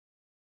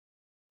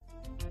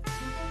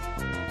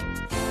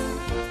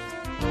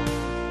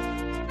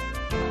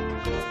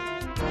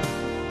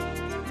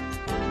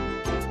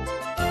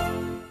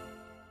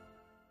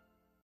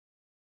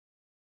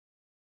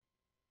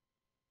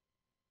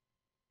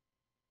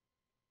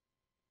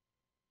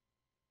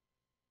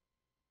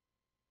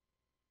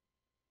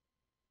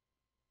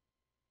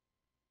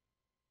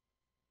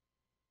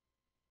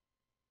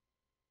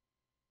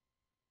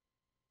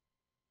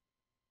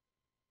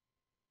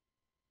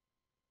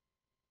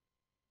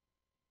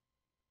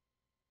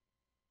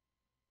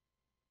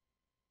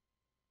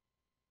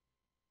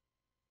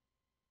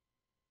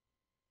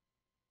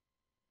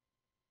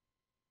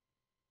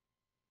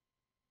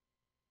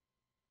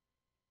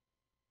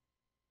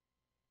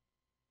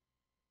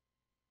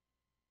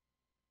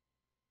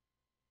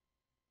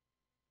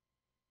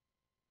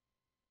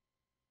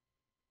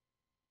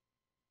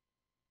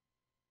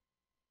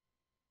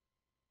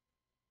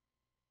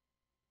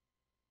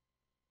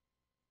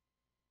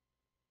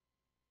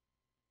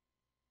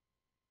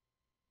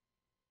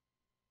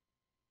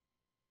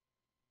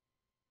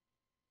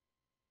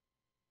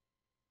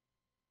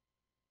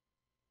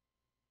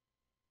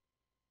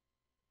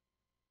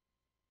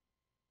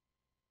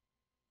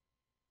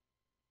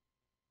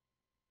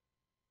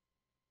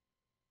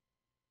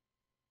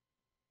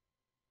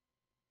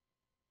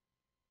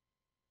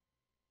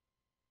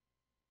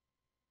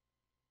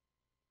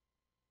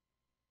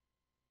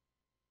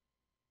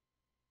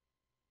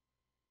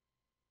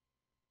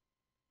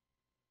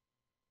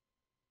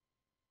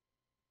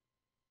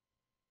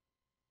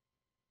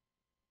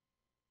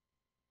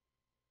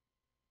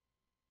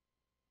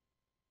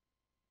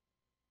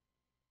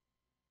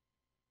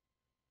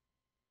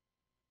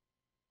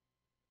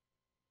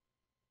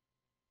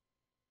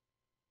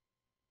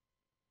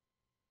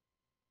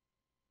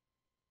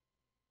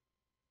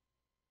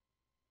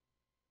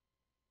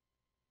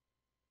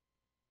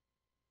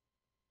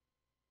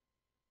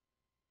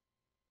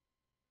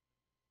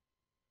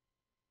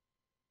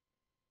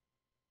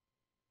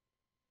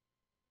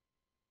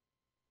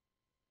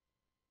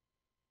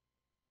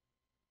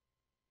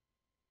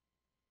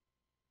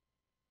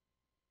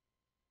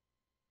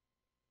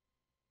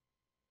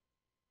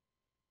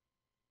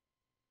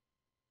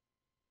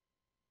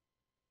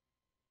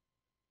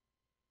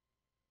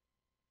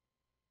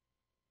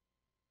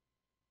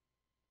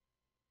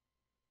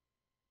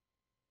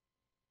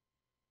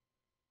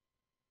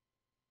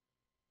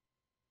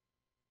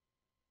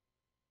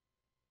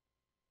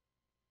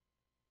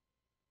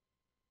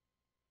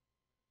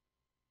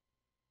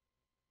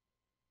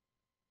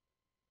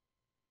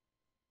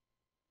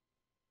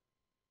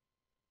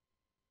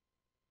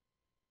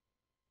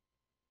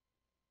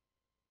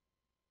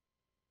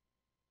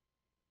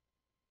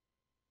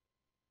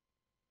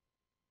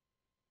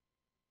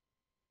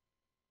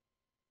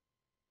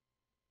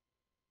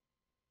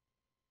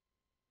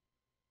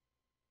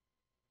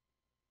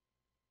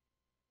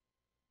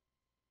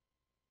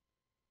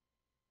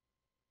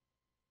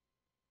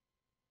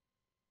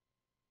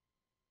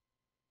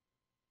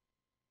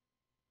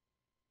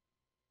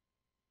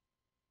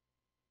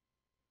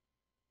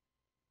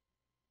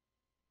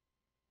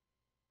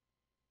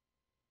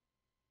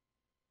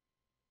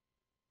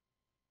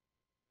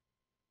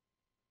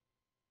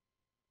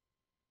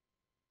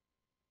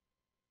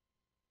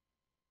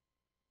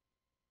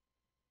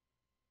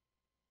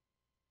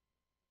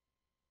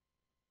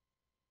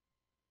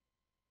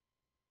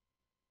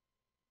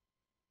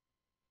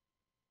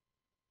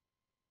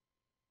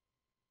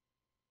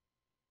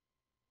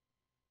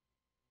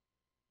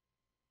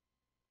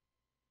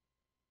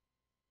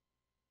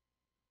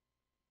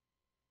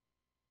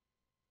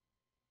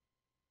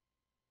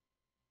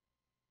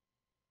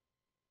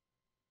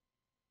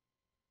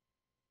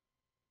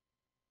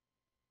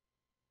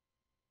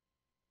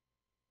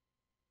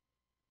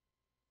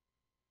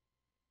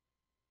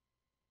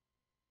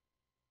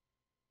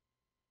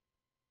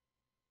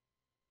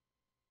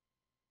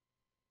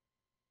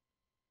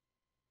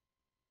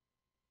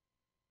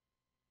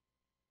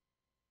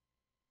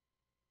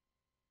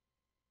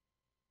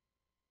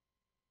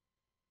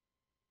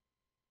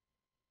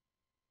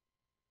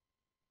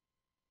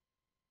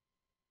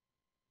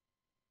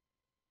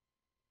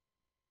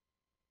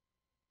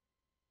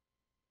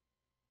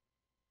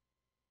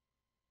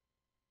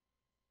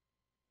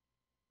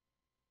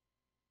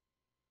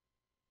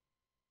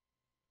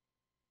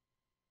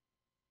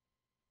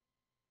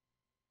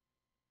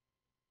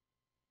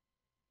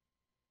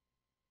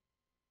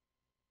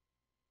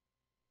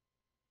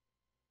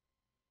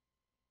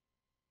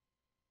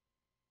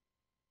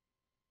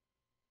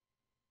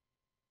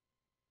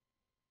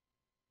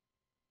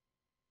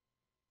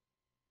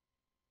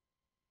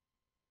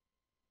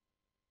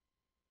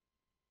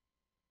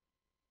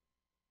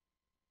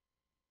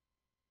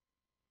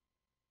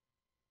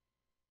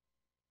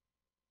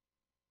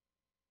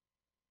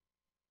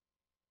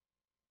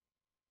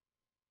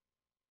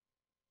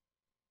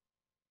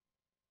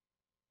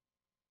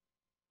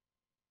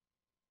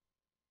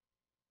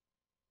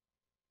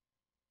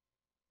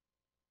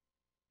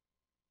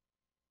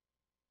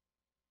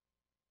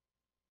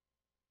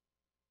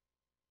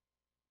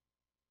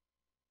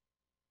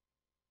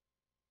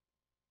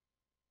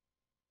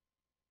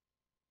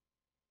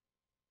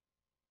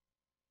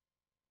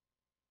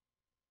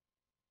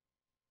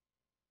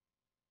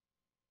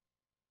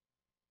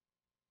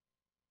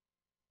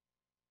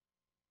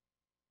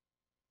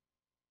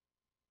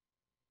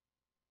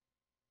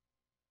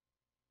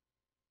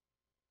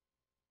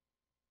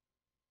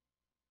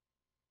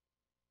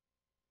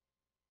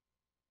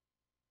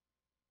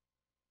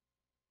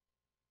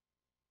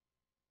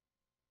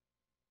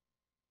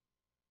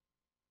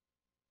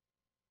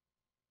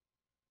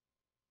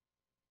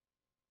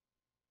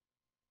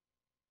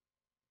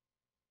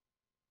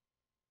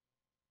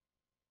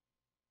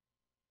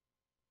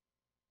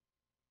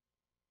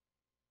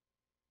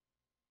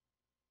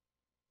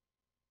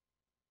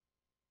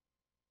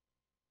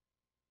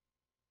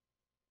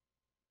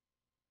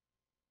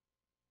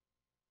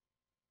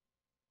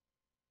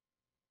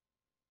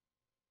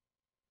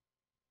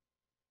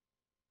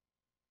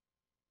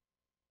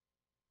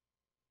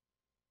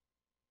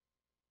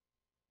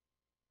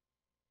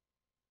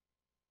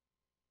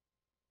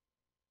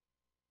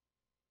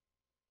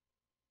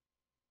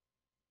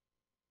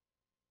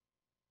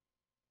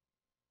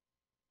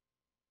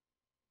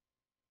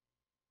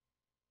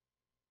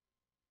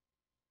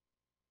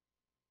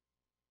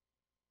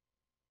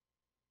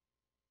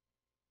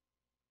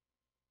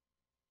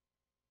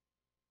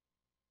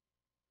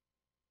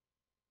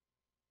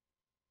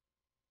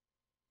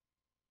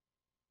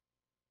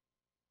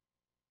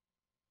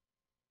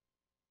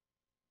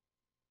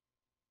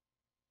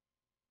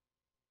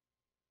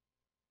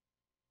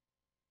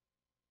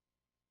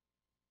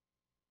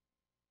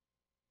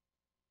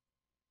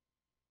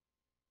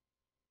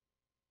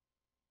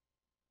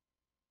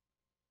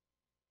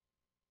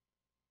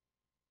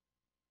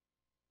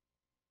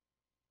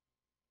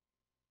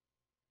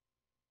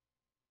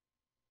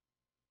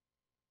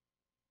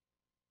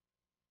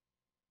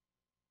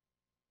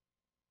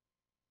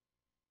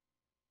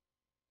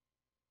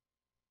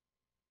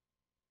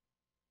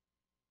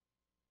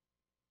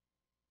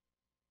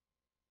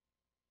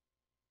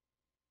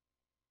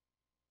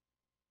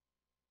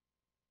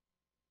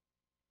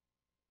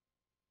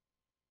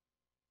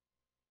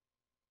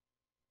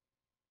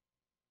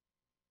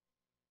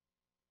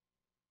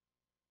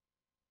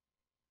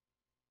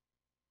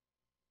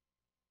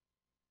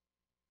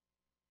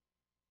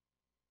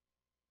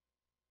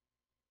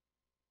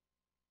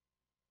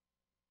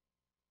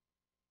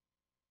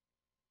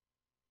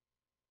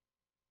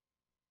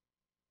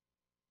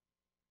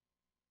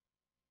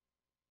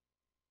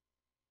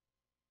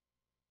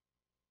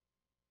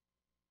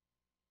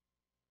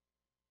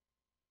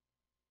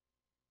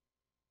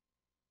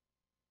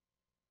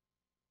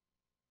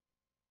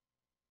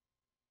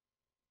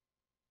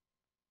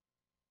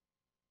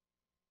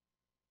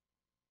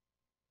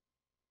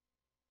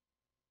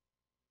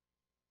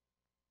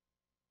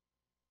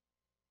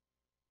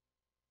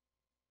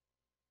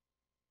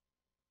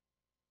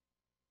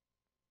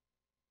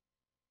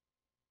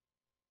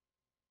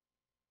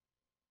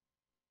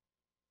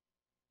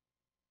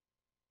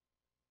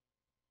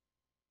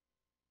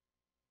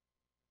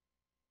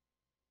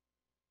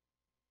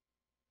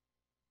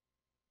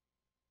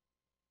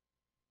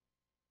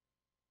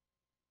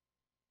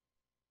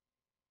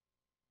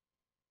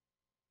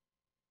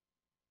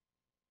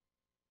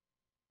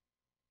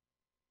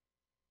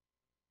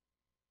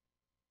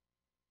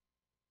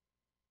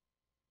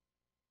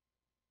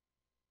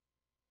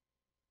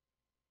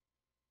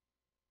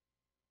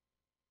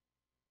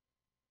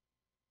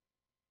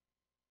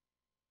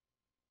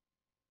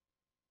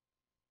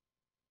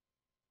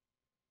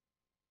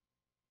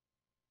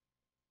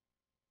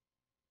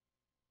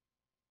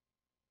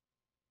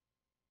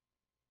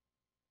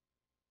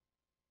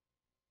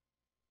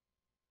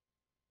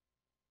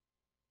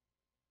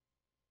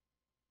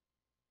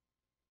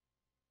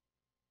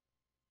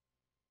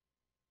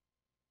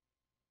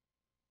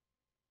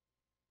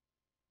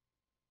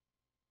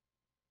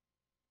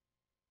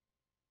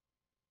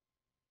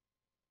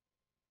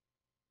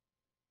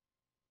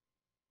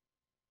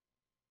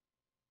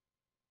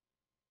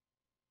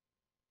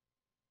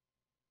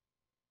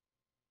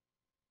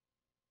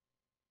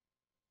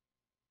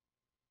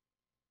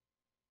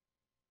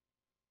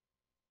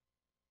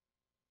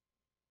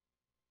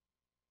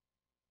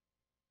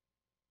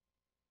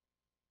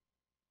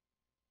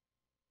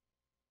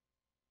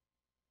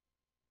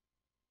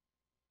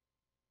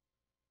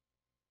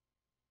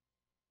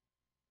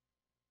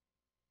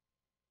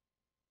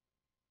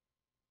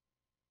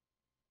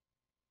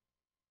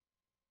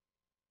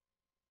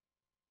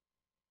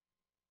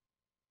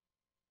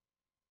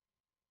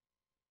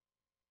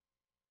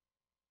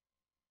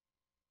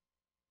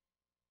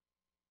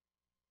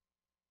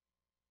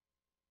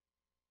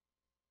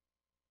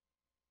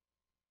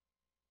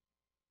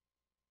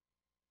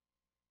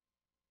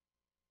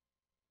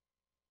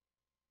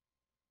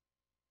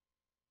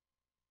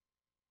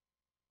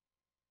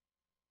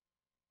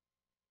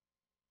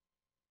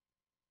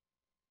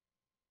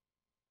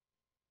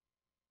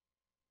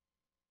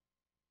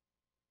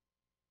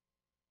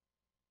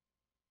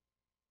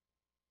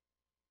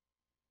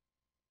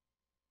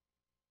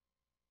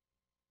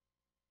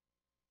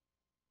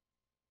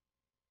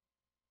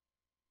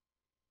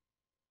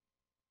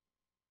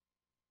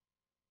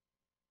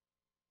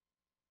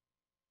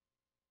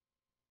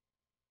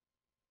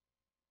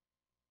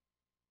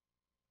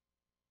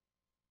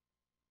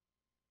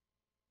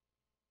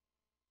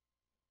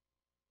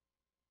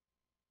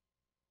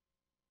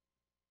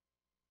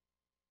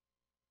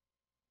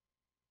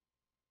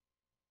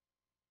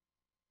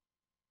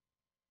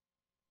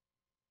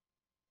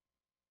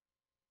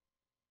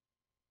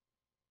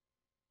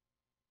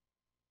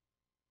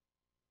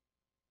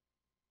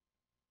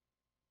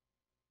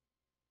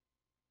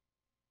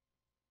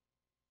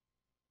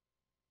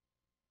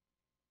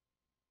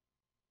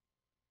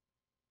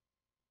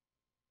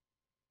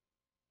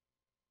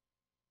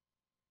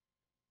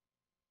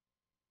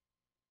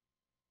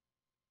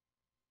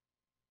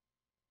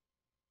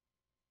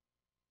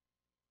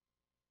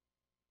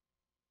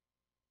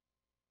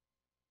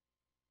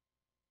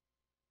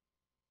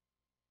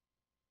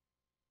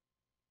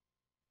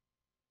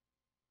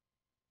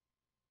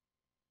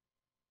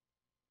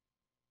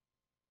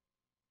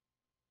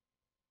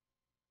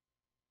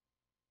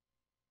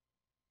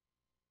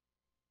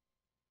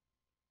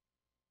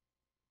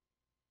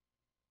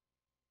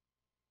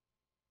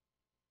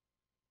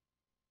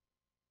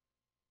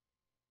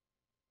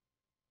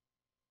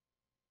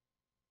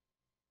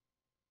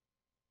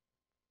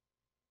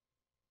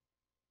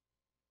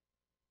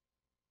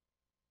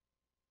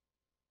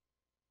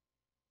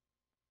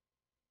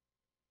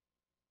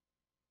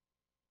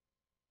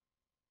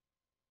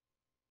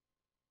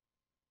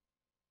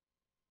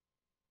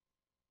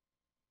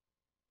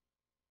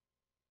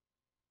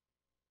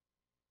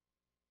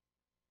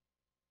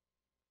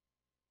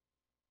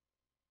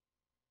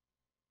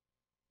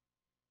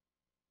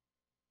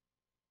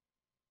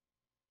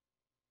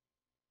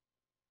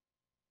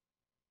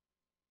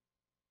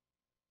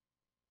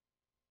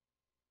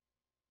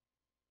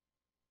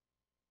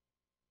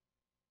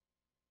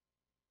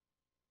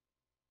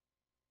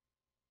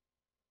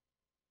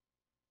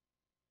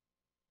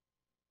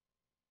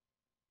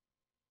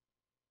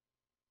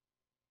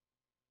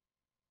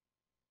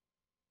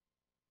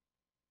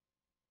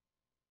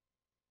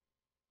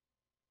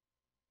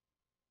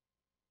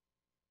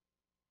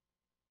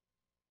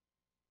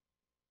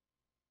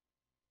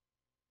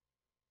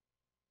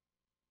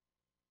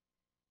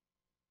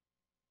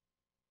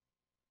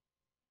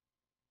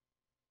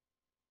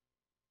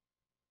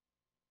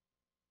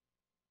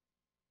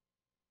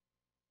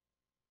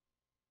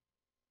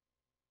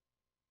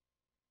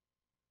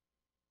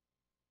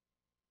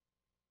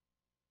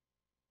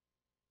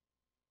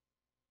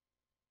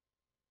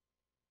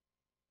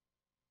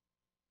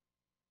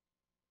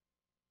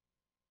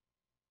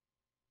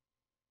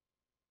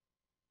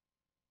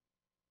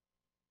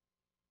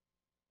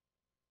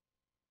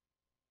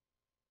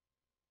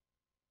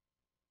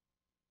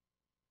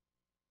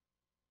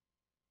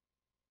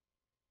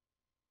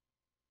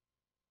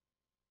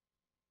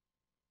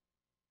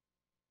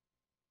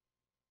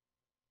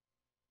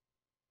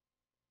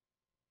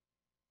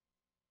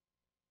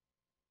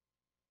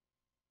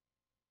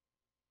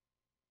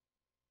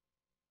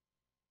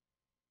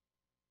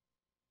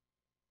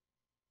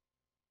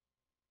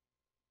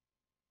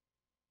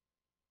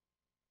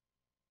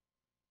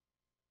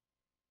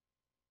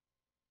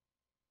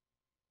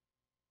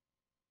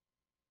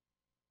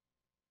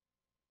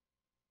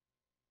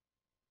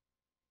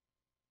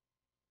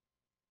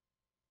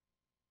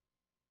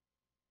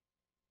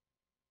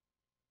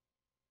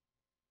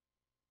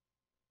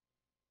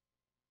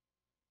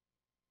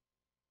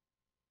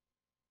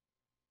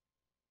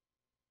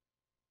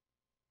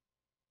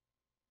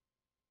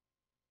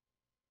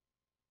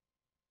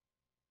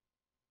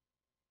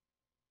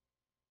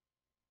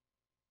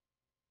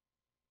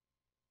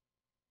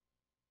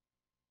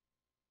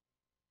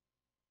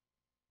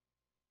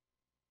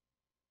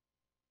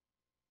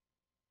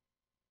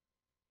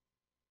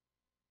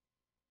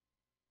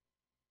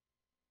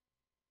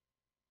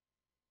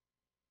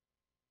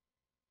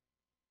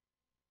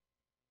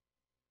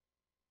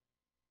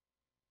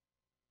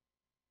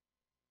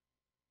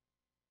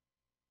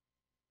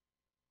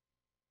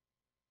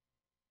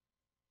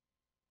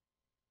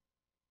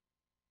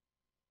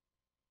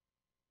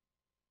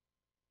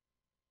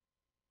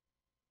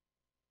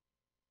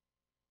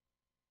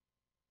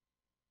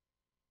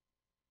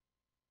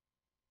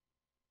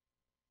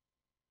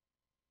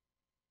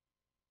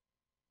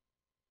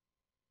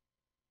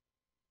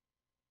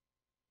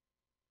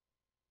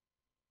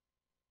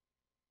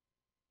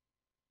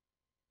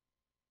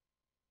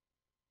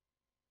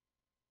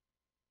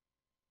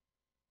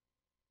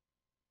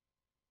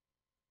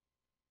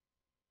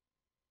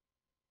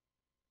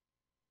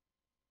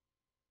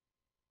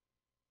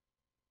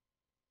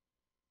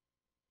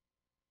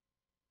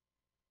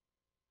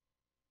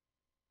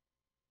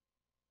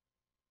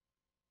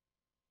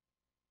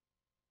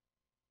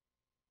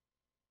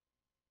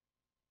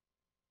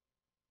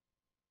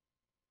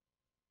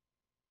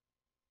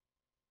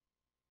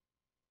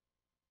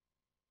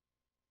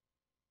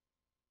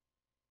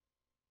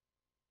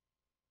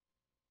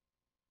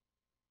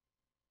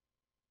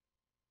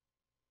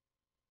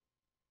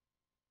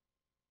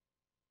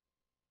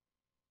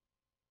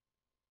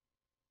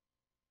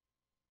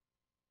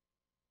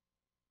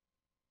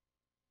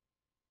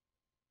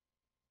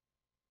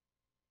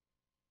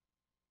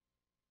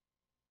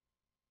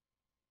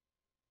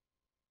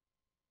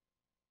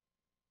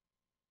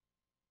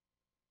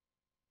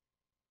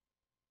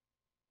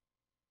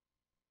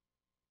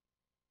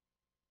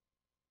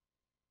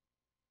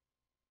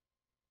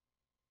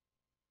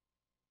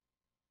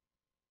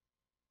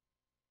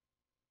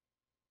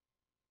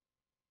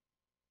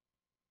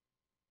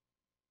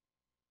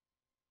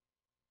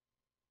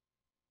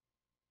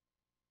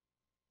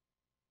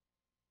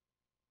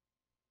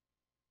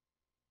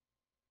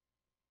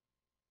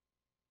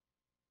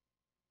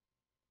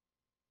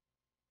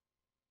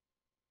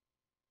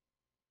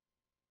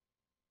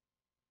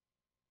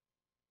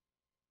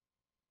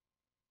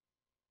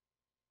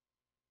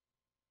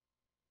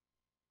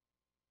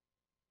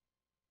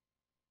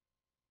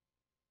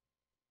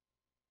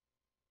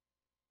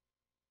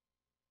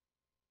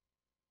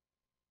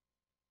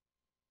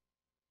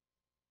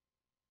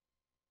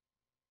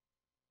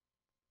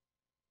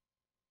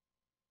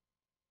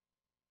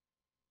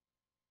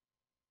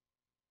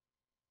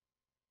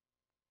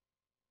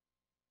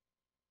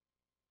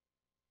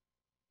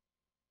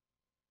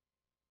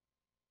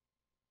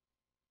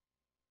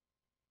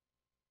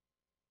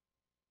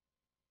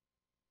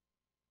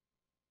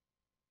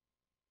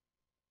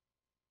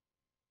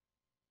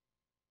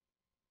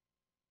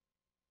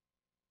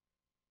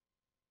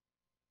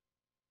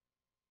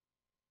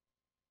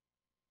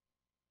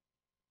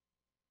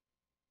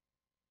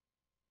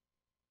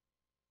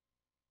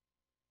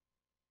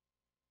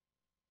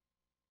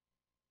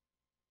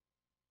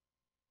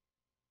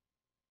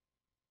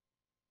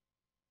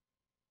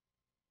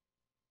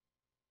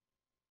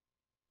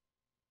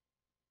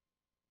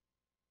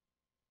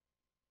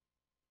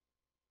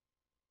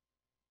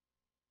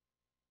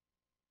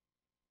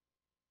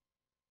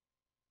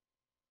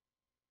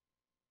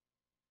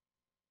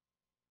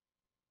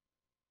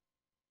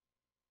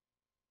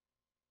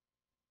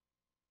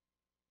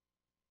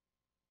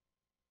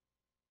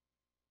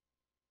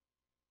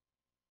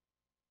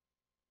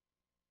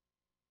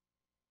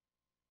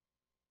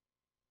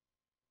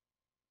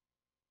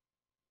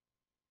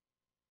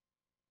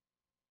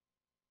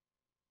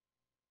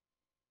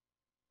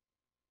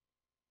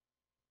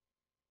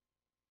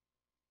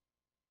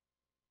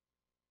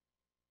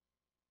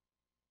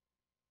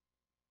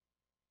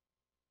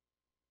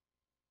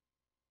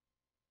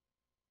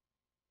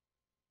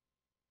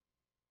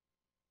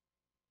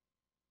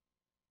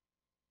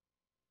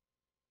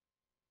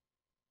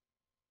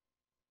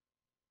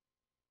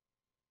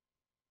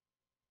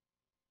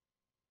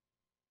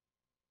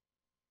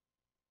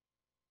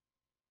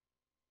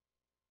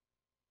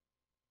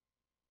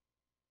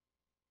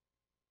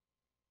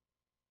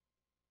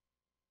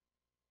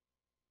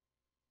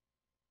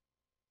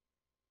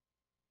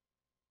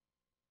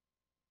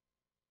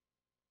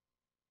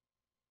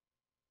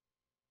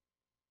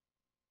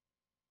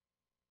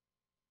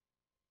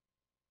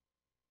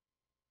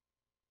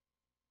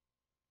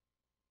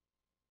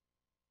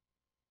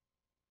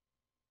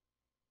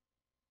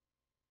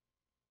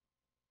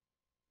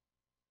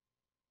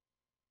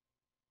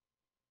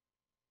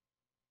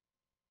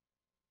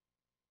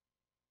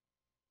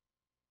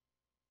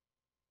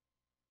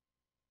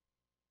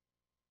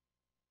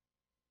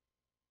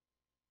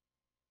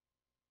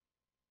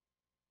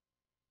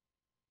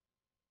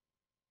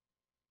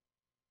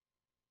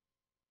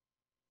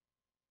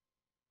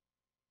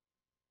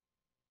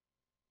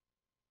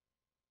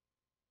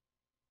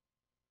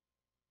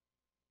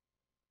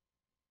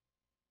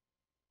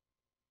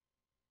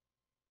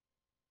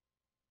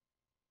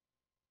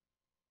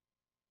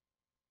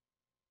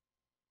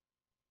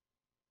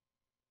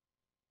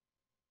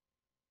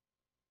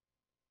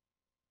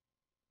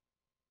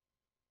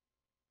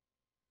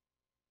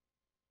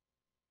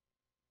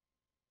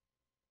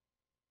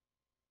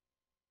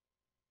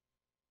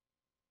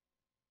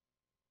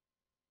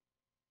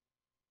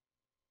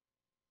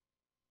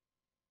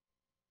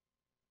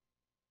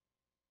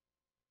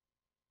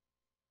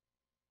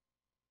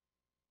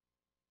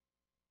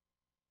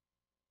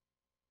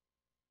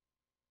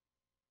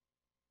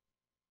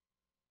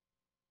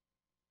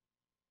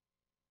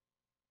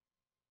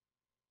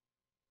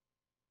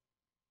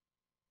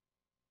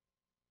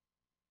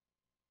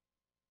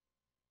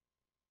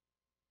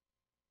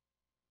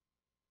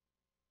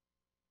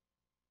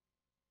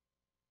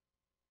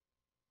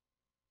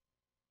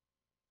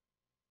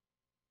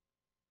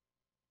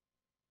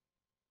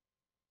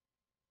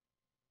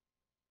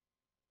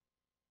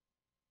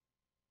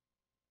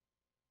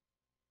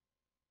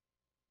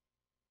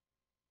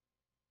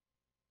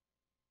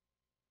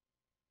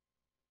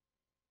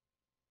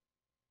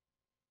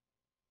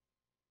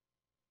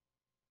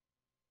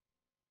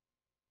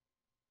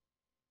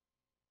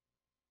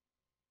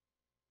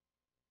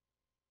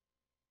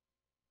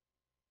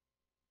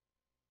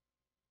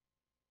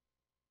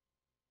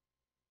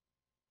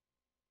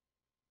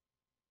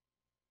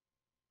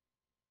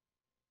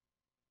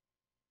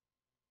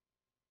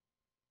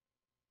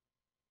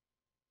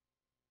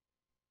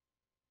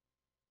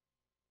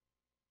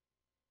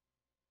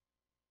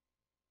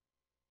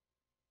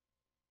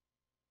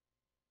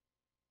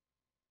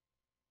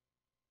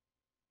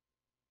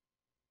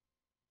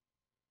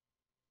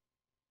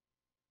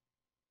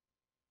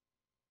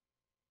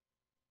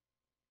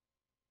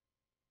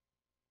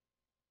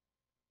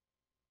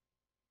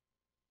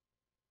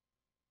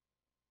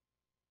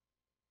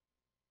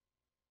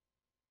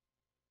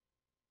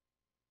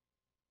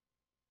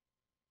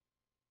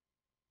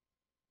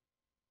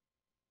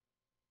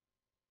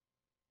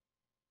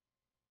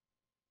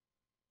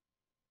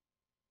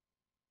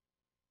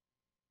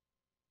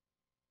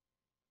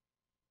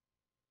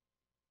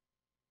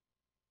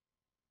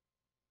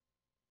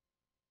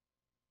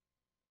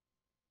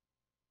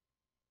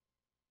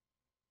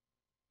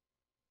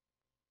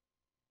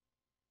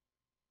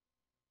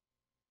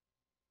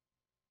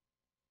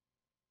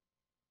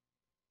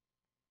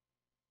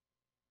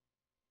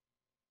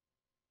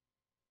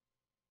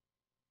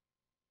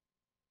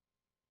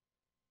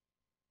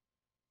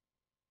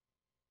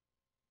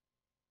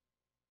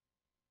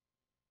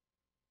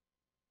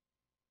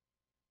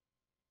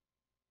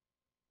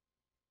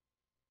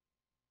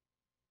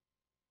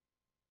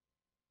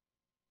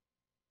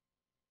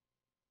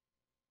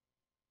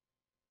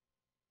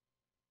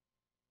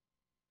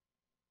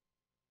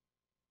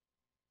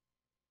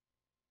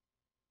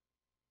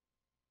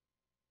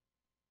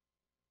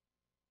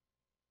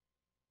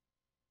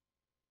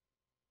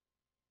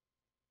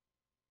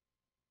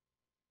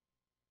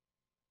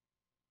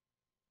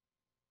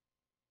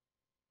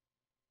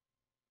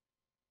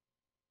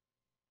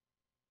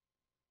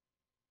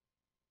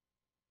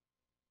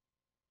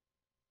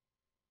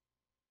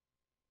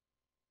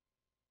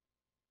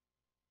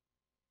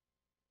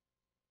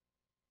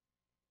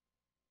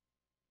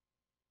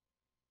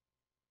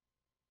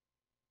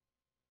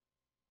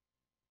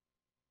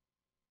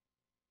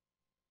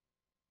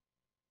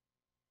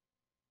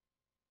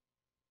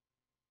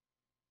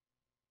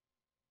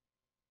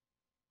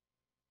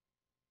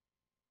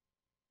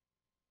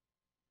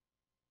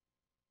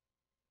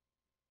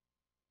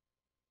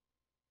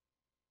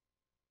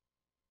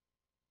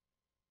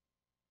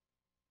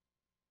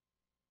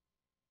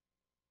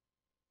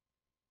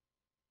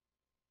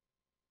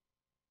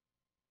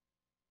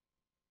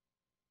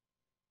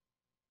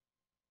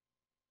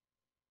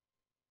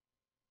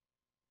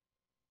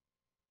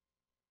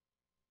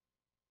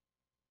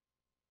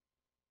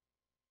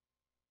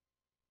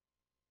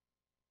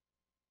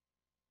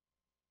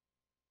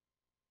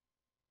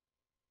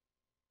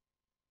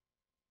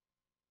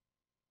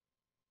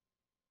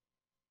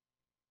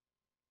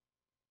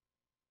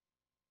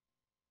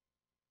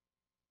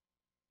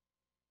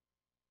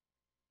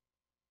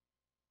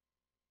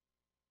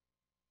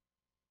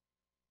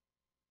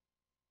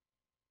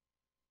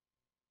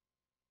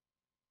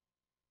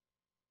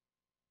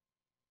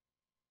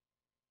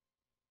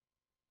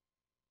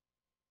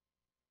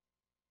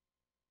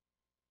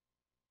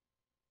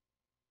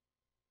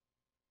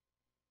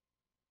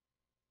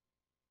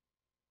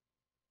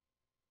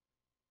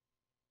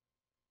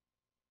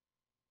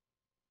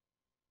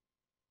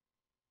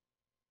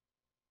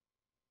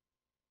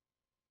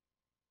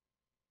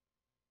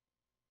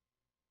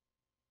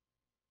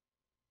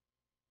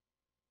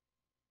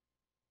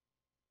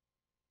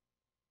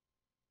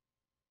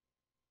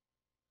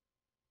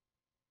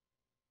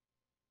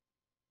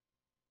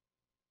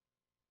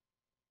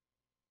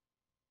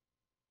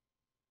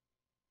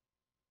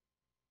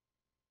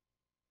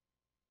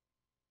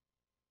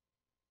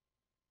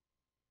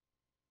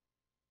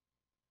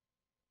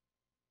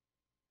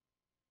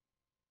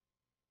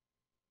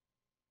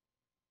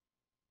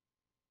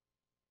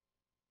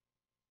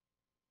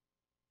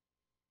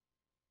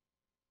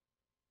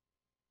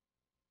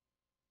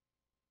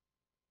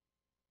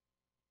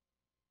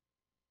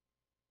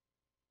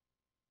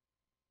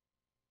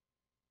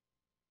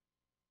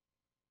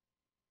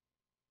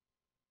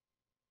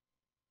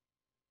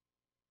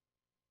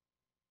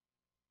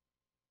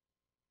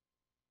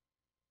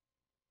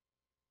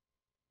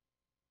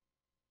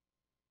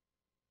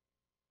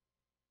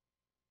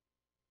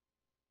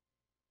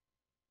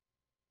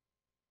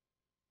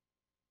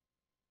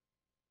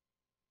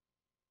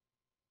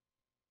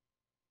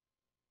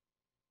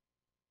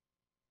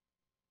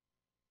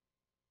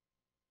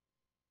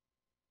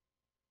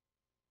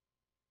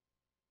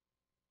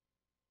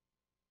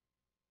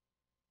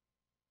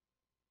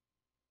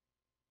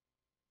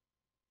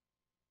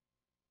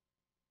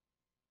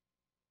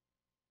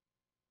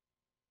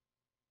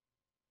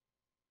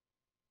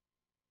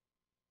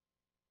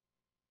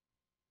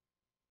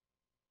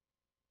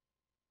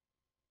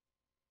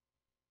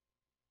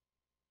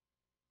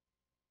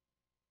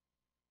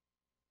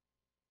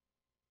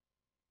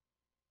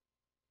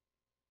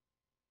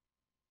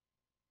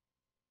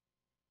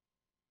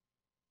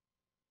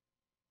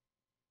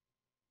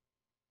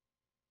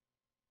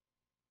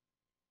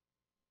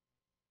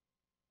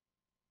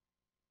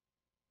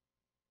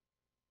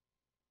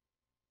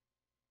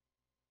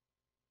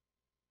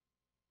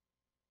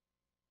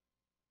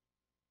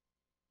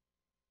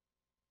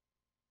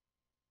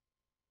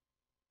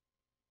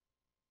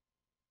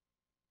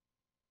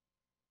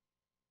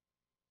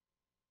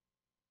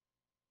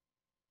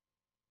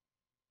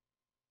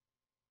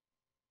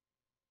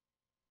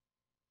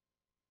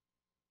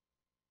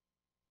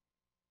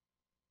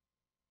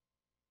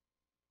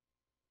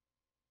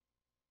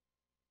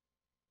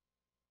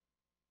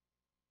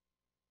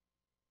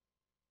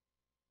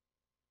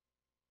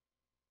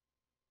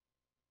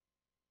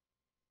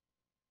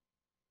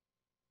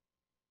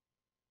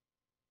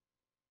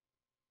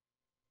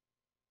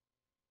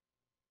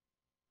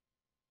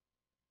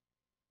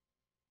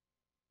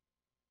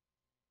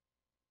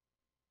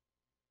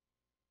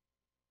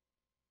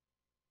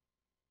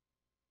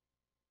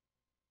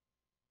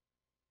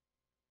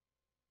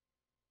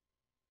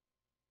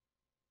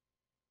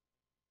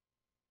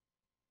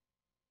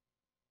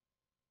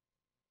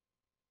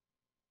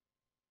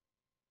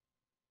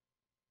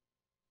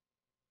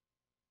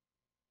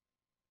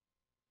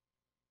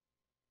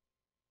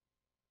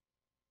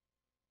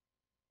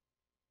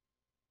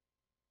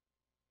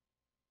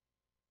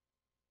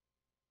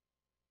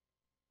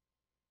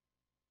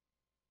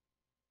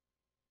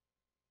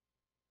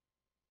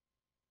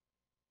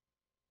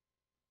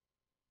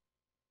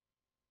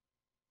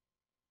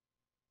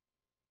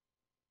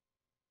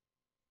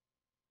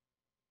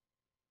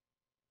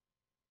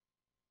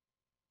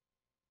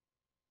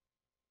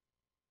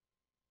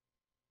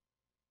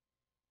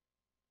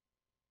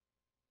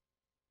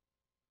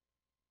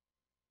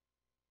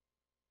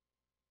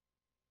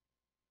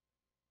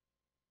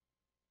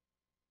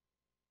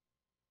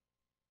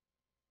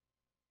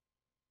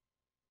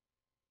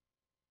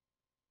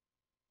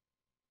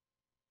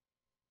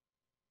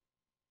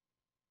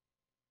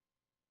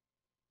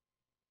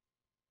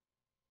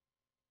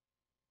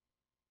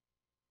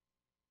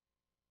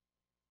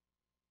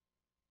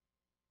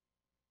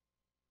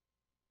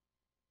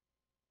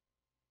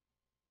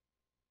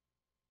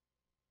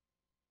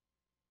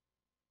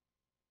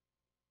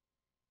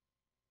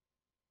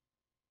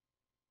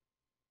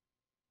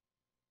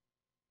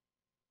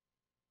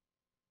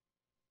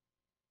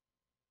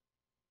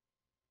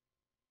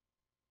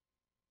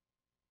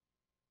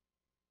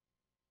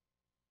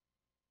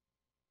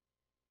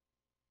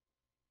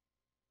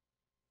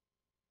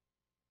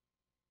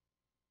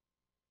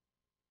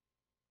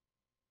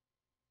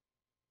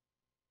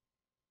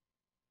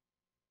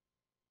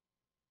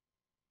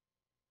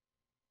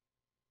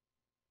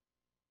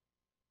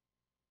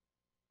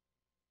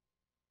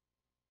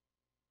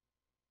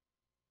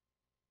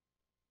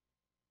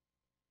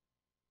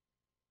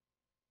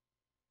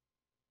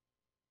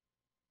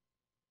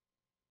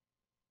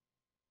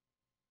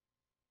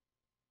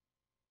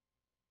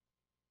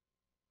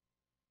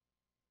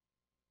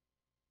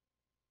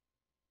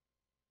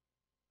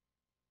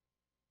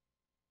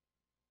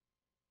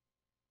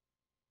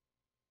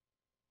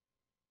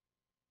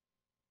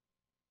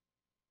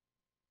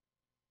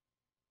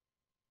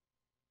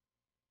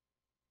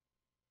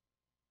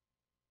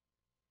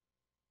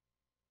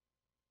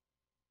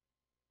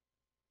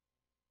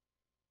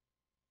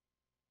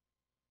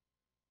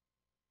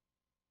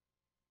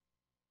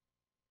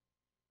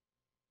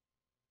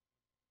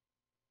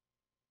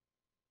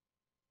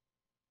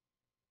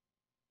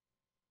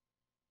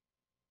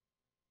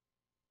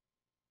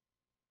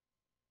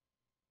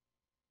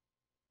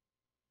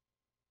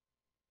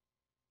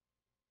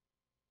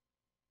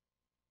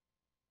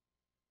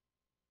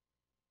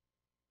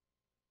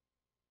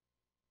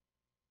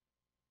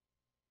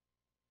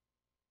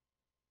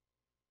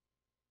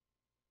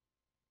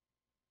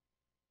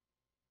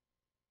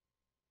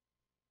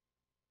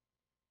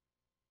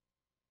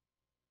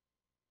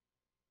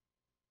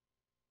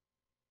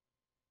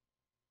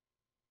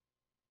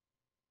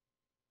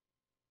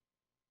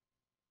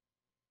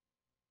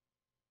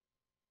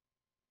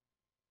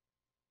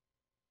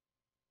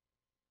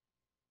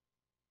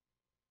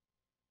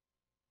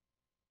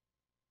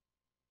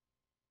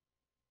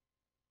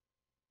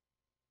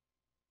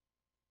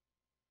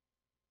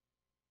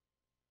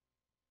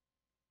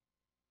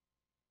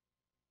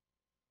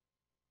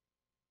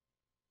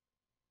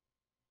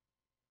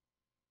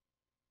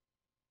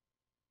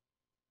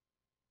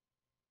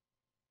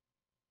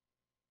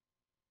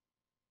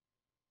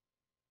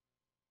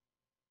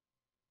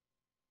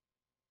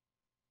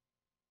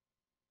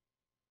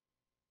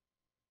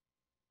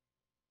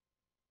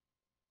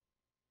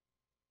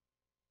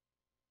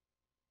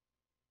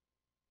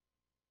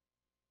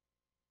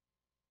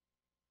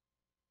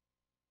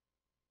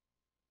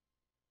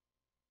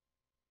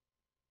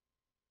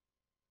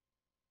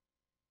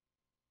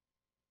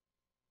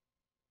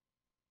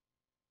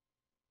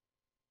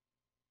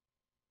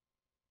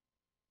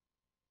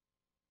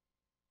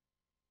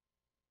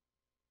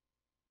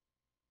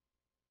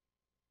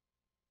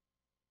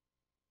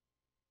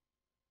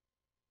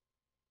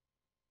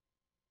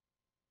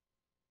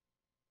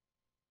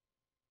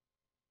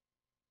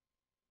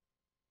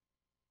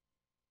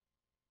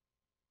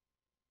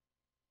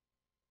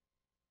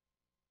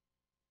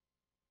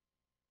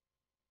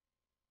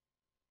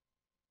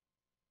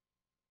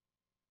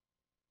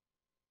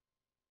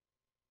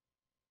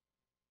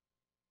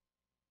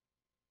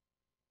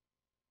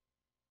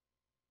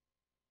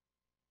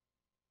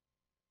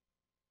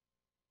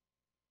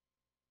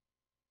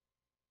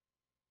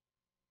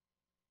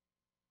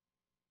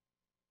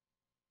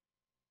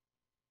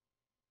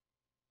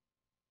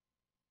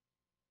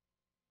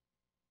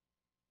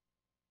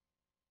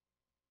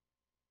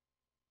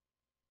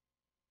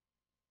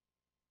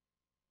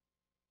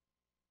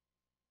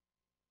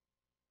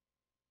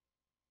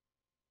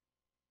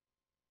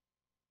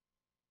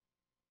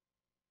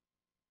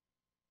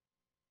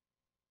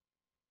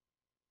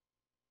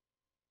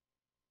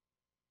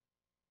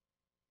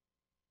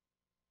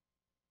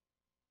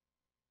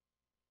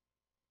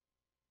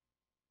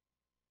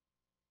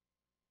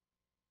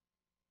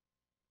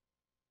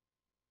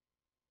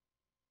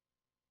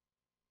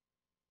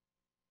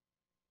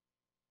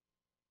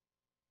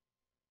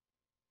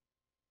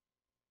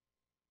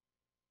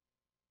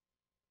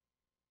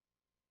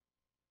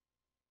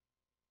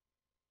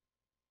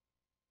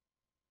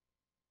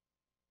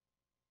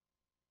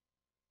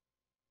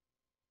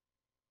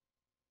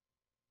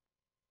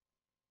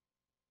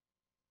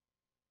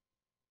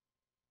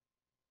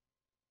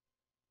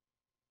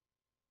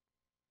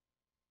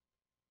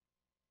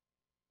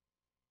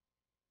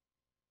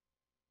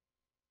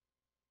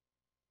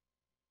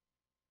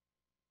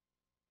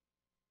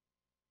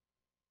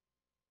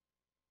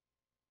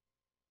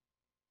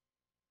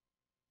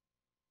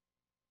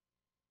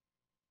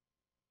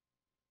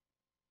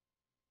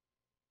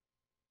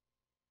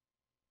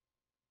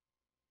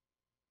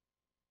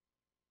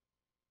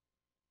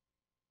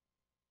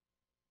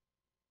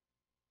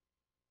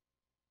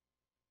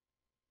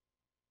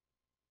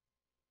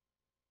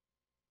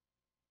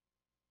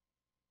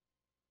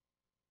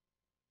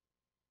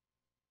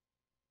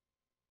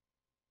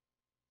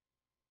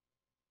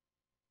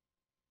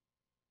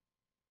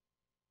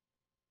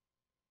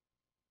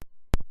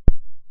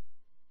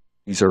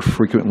These are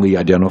frequently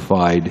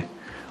identified,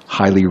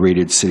 highly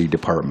rated city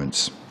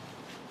departments.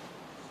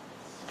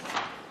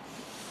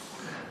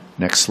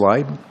 Next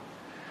slide.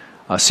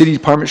 City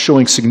departments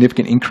showing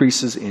significant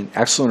increases in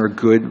excellent or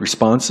good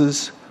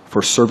responses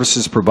for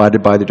services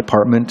provided by the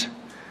department.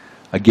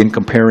 Again,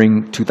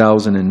 comparing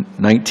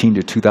 2019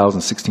 to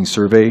 2016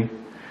 survey,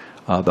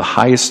 the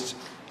highest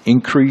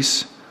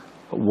increase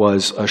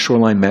was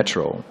Shoreline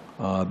Metro.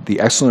 The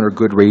excellent or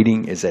good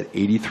rating is at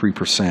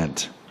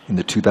 83% in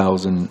the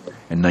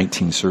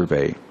 2019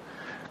 survey.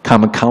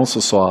 Common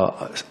Council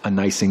saw a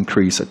nice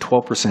increase, a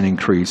 12%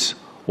 increase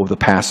over the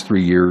past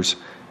 3 years.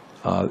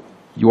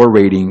 Your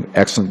rating,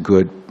 excellent,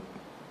 good,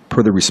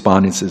 per the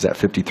respondents, is at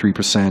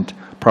 53%.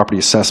 Property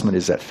assessment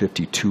is at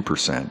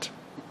 52%.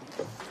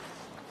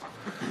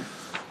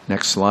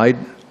 Next slide.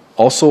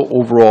 Also,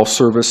 overall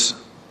service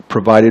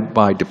provided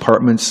by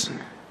departments,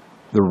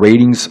 the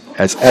ratings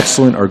as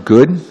excellent or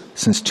good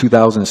since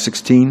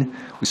 2016.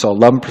 We saw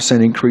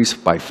 11% increase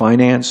by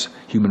finance,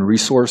 human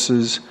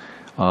resources,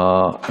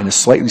 and a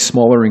slightly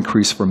smaller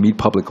increase for Meade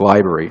Public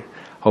Library.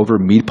 However,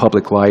 Meade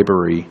Public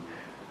Library,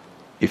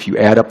 if you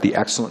add up the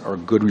excellent or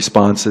good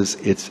responses,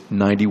 it's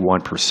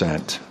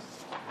 91%.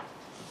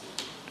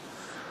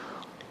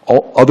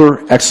 All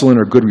other excellent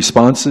or good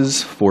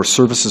responses for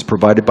services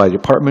provided by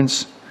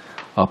departments,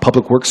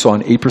 Public Works saw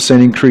an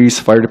 8% increase,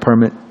 Fire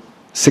Department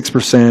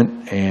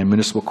 6%, and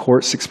Municipal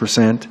Court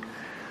 6%.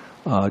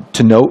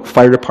 To note,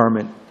 Fire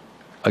Department,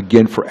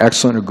 again, for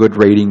excellent or good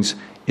ratings,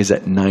 is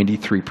at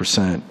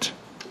 93%.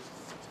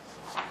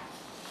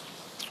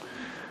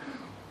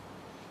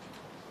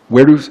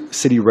 Where do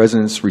city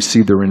residents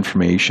receive their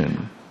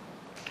information?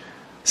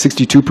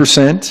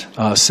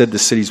 62% said the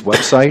city's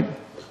website.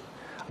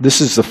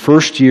 This is the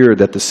first year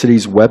that the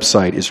city's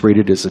website is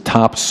rated as the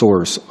top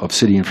source of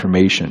city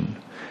information.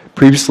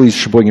 Previously,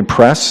 Sheboygan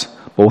Press,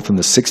 both in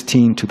the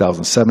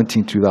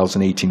 2017,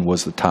 2018,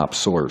 was the top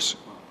source.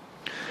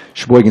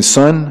 Sheboygan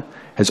Sun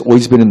has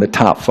always been in the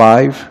top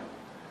 5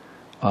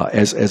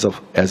 as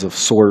of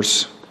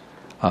source.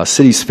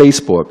 City's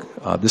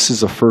Facebook, this is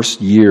the first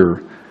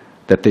year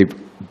that they've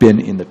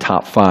been in the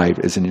top 5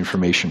 as an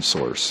information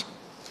source.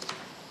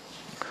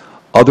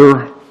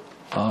 Other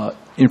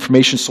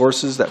information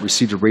sources that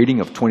received a rating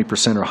of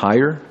 20% or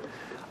higher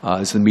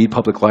is the Meade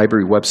Public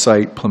Library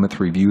website, Plymouth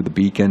Review, The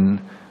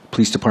Beacon,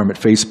 Police Department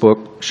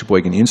Facebook,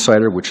 Sheboygan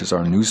Insider, which is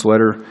our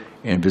newsletter,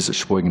 and visit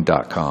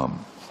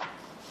Sheboygan.com.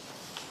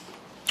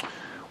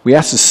 We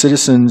asked the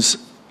citizens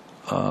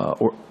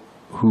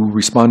who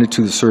responded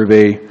to the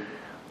survey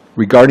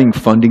regarding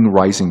funding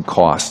rising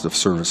costs of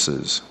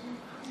services.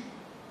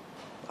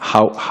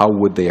 How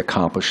would they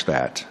accomplish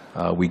that?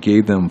 We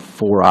gave them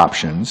 4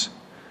 options.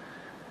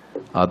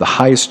 The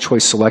highest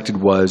choice selected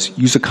was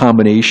use a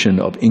combination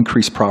of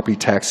increased property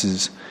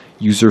taxes,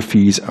 user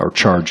fees, or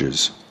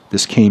charges.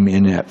 This came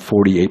in at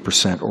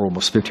 48%, or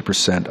almost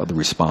 50% of the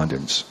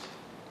respondents.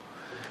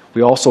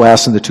 We also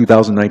asked in the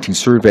 2019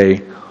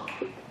 survey,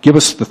 give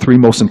us the 3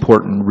 most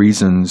important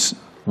reasons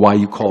why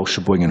you call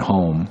Sheboygan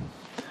home.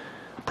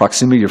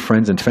 Proximity to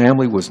friends and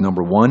family was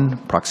number 1,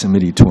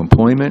 proximity to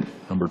employment,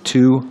 number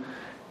 2,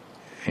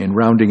 and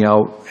rounding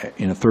out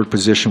in a 3rd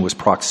position was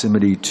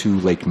proximity to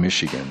Lake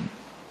Michigan.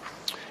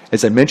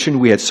 As I mentioned,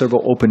 we had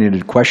several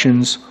open-ended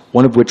questions,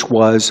 one of which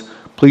was,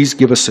 please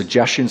give us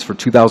suggestions for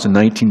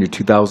 2019 to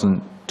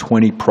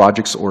 2020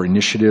 projects or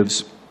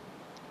initiatives.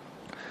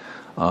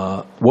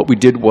 What we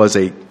did was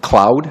a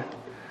cloud.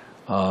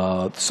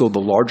 So the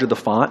larger the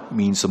font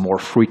means the more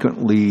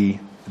frequently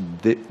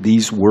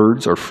these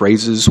words or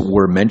phrases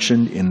were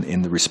mentioned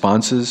in the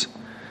responses.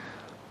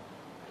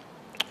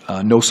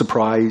 No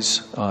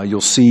surprise,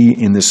 you'll see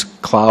in this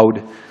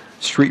cloud,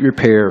 street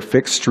repair,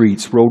 fixed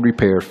streets, road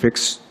repair,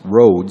 fixed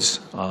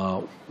roads,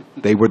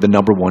 they were the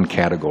number 1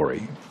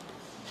 category.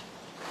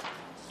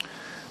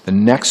 The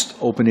next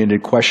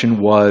open-ended question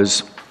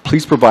was,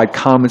 please provide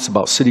comments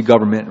about city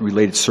government and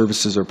related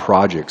services or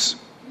projects.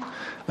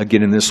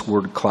 Again, in this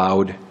word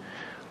cloud,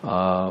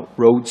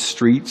 roads,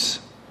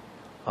 streets,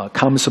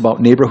 comments about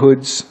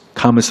neighborhoods,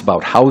 comments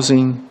about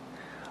housing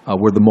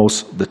were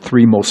the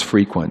 3 most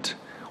frequent.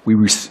 We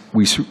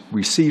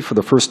received for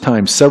the first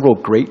time several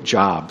great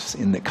jobs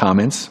in the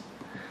comments,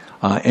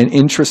 and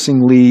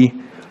interestingly,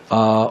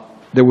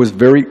 there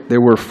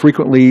were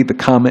frequently the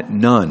comment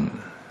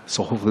none.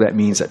 So hopefully that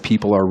means that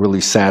people are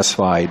really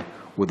satisfied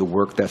with the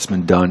work that's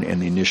been done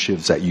and the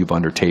initiatives that you've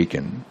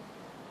undertaken.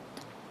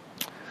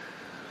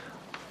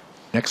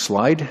 Next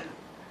slide.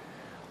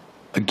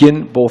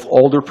 Again, both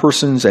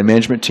alderpersons and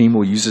management team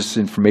will use this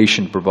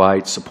information to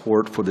provide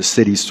support for the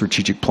city's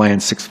strategic plan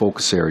 6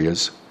 focus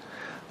areas.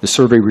 The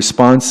survey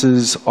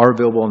responses are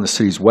available on the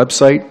city's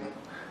website,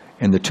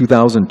 and the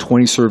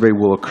 2020 survey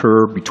will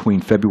occur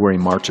between February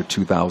and March of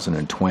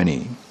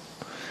 2020.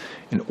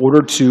 In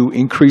order to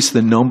increase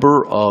the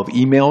number of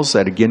emails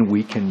that, again,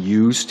 we can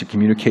use to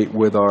communicate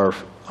with our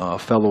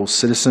fellow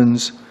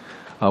citizens,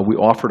 we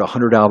offered a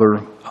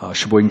 $100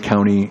 Sheboygan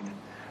County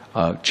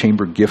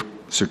Chamber gift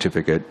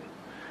certificate.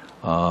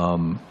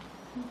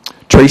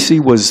 Tracy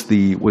was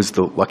the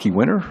lucky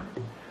winner.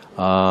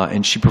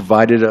 And she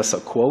provided us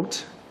a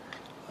quote.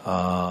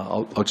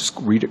 I'll just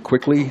read it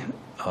quickly.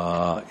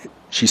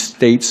 She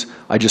states,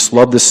 "I just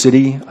love the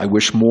city. I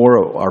wish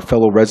more of our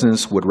fellow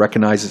residents would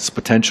recognize its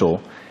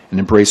potential and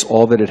embrace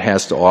all that it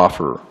has to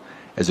offer.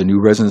 As a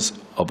new resident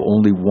of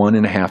only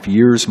 1.5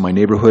 years, my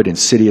neighborhood and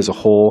city as a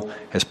whole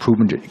has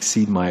proven to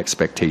exceed my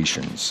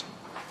expectations."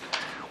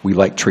 We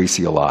like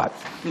Tracy a lot.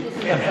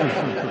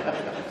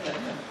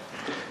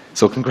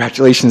 So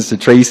congratulations to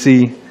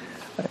Tracy.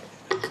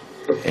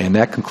 And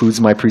that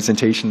concludes my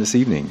presentation this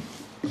evening.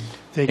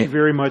 Thank you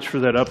very much for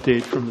that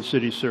update from the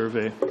city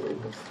survey.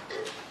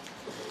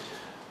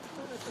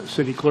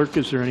 City Clerk,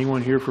 is there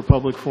anyone here for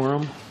public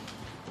forum?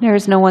 There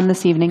is no one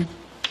this evening.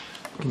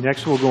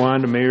 Next, we'll go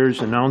on to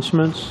mayor's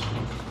announcements.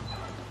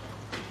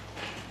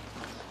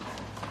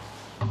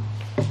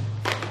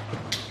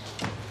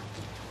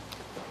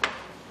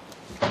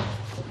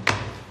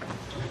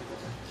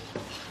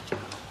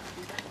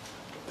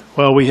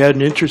 Well, we had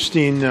an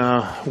interesting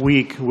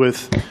week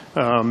with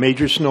a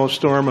major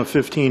snowstorm of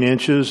 15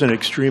 inches and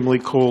extremely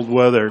cold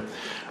weather.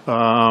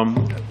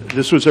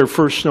 This was our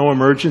first snow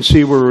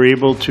emergency where we were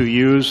able to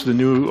use the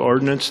new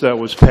ordinance that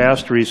was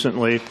passed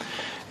recently,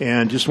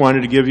 and just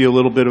wanted to give you a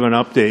little bit of an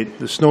update.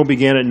 The snow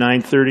began at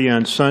 9:30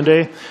 on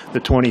Sunday, the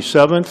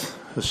 27th.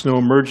 The snow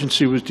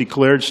emergency was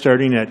declared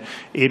starting at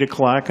 8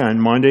 o'clock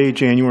on Monday,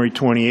 January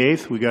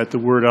 28th. We got the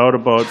word out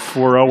about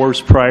 4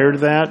 hours prior to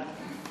that.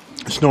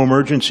 The snow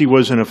emergency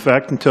was in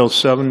effect until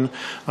 7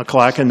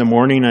 o'clock in the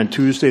morning on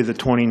Tuesday, the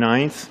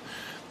 29th.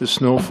 The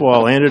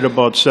snowfall ended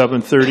about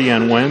 7:30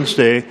 on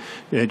Wednesday,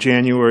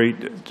 January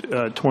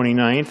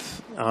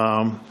 29th.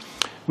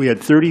 We had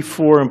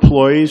 34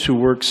 employees who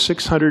worked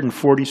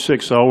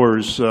 646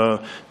 hours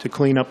to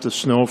clean up the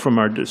snow from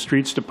our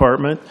streets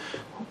department.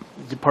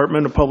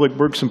 Department of Public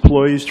Works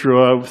employees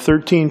drove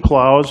 13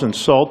 plows and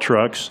salt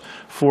trucks,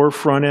 4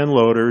 front-end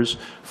loaders,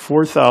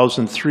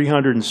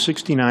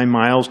 4,369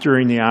 miles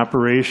during the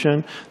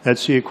operation.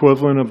 That's the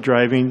equivalent of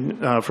driving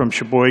from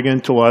Sheboygan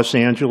to Los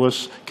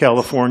Angeles,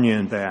 California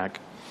and back.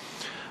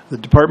 The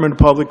Department of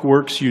Public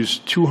Works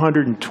used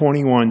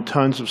 221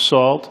 tons of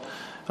salt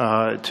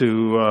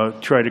to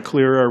try to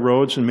clear our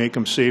roads and make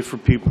them safe for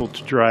people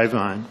to drive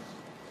on.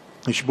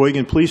 The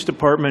Sheboygan Police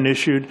Department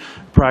issued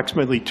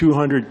approximately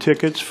 200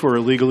 tickets for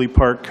illegally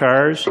parked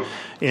cars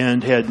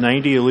and had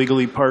 90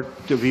 illegally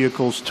parked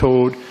vehicles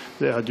towed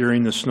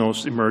during the snow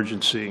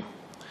emergency.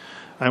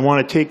 I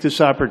want to take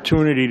this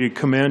opportunity to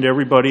commend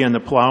everybody on the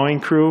plowing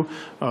crew,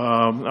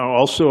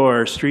 also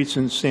our streets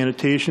and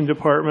sanitation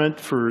department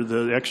for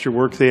the extra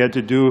work they had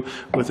to do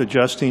with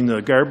adjusting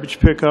the garbage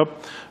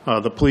pickup,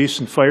 the police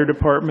and fire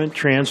department,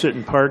 transit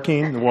and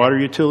parking, the water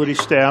utility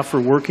staff for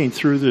working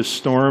through this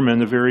storm and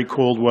the very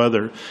cold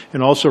weather,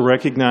 and also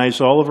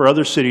recognize all of our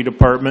other city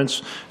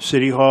departments,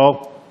 City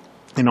Hall,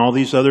 and all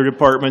these other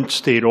departments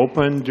stayed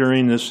open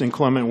during this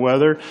inclement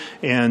weather,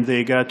 and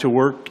they got to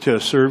work to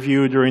serve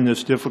you during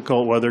this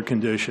difficult weather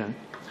condition.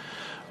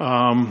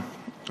 I'd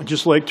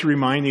just like to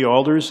remind the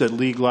alders that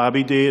League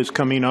Lobby Day is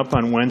coming up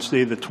on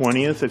Wednesday the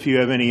 20th. If you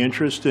have any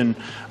interest in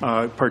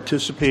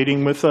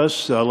participating with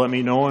us, let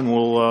me know, and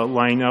we'll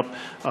line up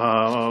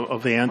a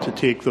van to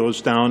take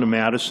those down to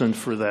Madison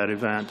for that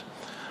event.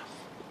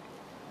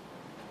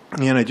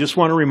 And I just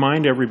want to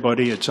remind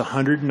everybody it's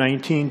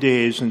 119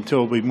 days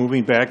until we'll be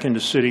moving back into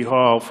City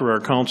Hall for our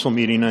council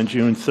meeting on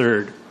June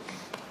 3rd.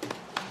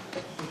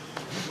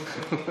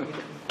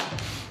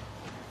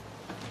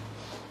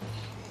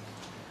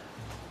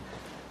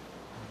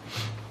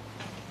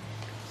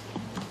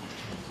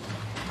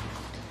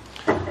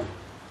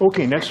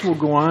 Okay, next we'll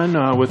go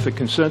on with the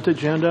consent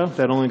agenda.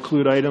 That'll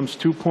include items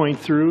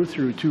 2.3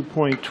 through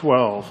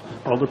 2.12.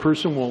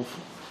 Alderperson Wolf.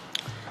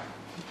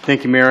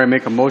 Thank you, Mayor. I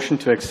make a motion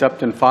to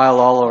accept and file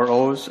all our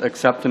O's,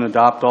 accept and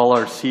adopt all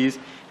our C's,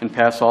 and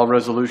pass all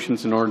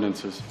resolutions and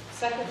ordinances.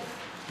 Second.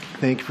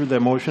 Thank you for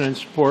that motion and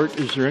support.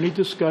 Is there any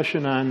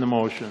discussion on the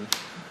motion?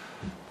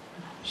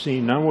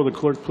 Seeing none, will the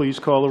clerk please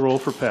call the roll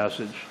for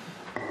passage?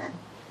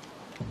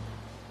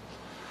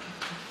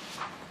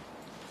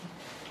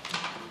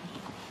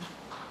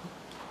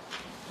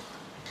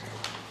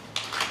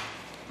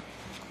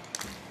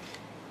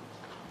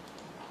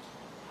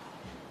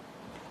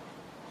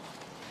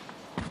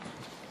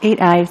 Eight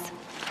ayes.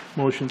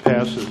 Motion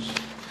passes.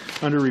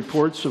 Under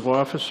reports of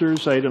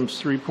officers, items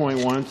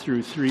 3.1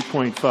 through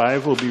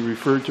 3.5 will be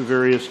referred to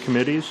various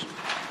committees.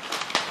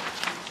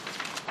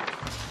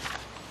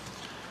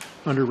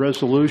 Under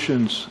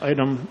resolutions,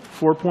 item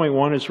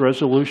 4.1 is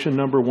resolution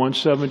number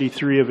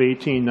 173 of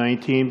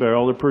 1819 by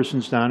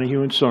Alderpersons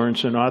Donahue and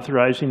Sorensen,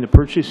 authorizing the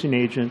purchasing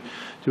agent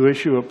to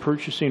issue a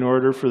purchasing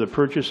order for the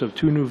purchase of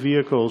 2 new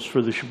vehicles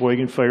for the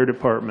Sheboygan Fire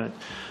Department.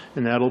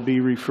 And that'll be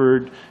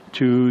referred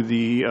to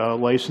the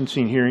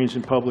Licensing, Hearings,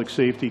 and Public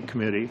Safety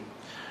Committee.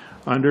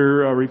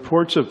 Under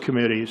reports of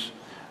committees,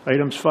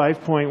 Items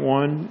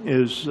 5.1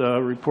 is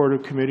report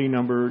of committee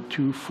number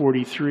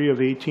 243 of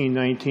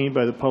 1819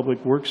 by the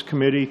Public Works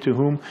Committee, to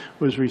whom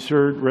was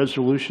referred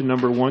resolution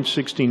number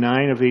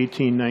 169 of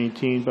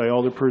 1819 by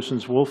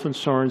Alderpersons Wolf and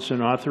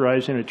Sorensen,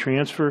 authorizing a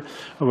transfer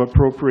of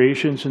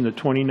appropriations in the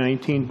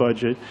 2019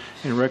 budget,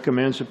 and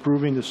recommends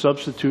approving the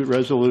substitute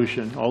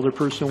resolution.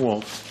 Alderperson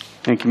Wolf.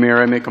 Thank you, Mayor.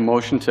 I make a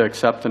motion to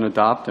accept and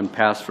adopt and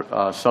pass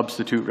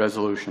substitute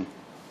resolution.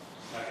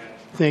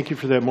 Thank you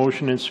for that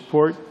motion and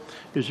support.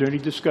 Is there any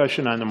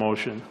discussion on the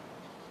motion?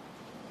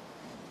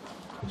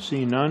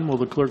 Seeing none, will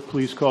the clerk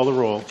please call the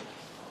roll?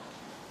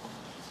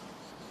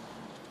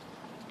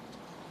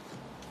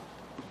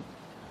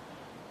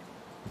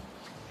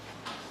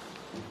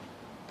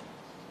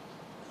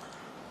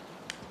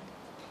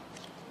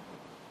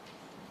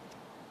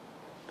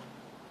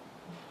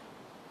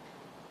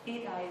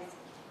 Eight ayes.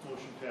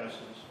 Motion passes.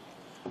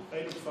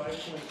 Item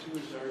 5.2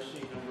 is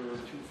RC number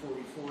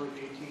 244 of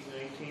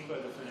 1819 by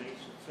the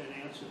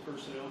Finance and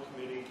Personnel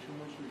Committee, to whom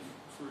was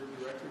referred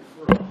direct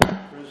referral.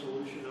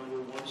 Resolution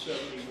number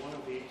 171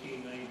 of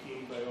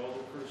 1819 by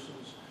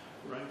Alderpersons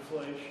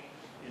Rindfleisch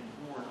and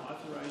Horn,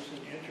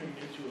 authorizing entering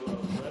into a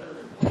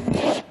letter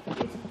agreement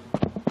with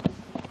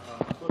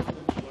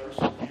Clifton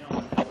Larson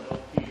Allen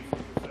LLP for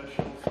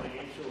professional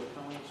financial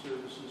accounting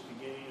services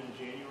beginning on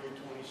January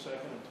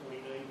 22nd of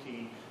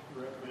 2019.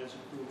 Recommends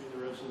approving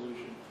the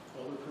resolution.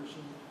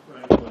 Alderperson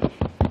Rindfleisch.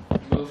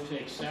 Move to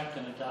accept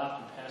and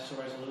adopt and pass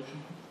the resolution.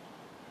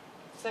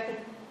 Second.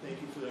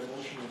 Thank you for that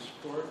motion and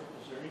support.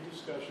 Is there any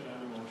discussion on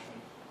the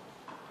motion?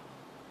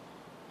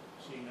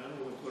 Seeing none,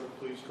 will the clerk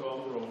please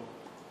call the roll?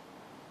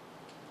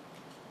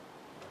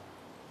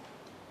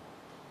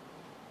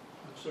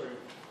 I'm sorry.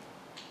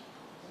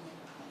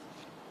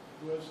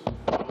 Who has it?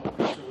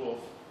 Alderperson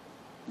Wolf.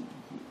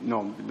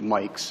 No, the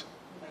mics.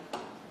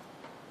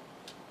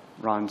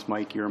 Ron's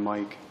mic, your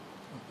mic.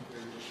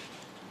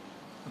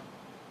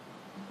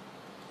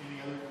 Any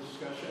other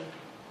discussion?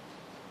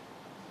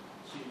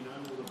 Seeing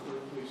none, will the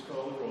clerk please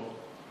call the roll?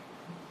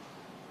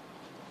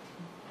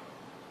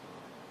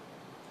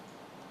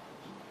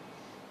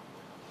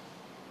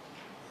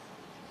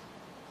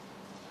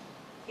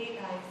 Eight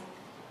ayes.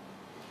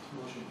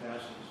 Motion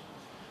passes.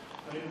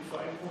 Item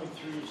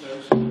 5.3 is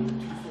RC number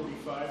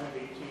 245 of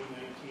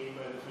 1819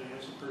 by the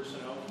Finance and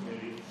Personnel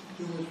Committee,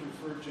 to whom was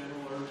referred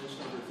general ordinance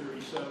number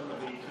 37 of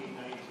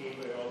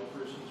 1819 by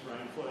Alderpersons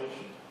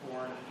Rindfleisch,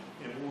 Horn,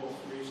 and Wolf,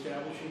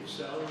 reestablishing the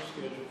salary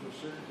schedule for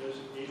certain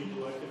designated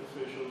elected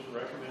officials.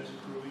 Recommends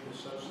approving the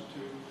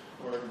substitute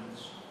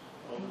ordinance.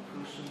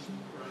 Alderperson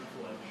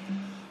Rindfleisch.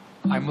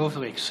 I move that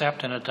we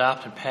accept and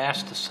adopt and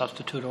pass the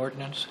substitute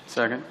ordinance.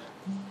 Second.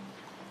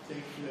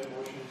 Thank you for that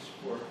motion and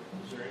support.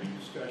 Is there any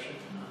discussion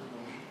on the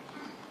motion?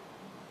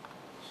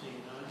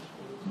 Seeing none,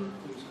 will the clerk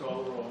please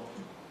call the roll?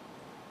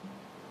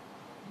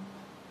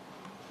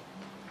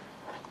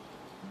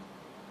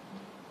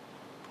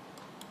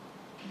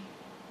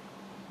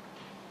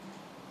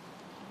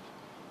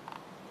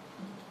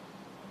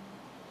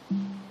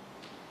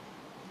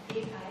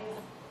 Eight ayes.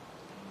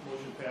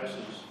 Motion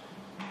passes.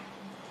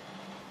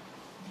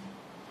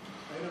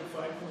 Item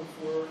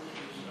 5.4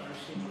 is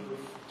RC number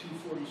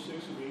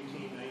 246 of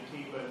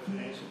 1819 by the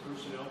Finance and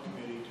Personnel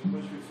Committee, to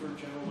whom was referred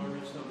general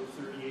ordinance number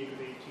 38 of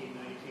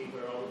 1819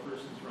 by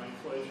Alderpersons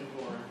Rindfleisch and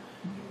Horn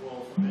and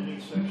Wolf,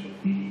 amending section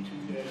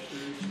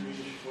 82-33 of the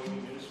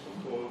Sheboygan Municipal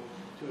Code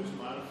to its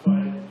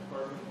modified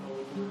Department of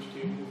Public Works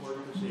table of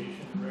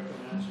organization, and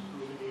recommends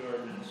approving the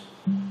ordinance.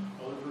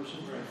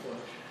 Alderperson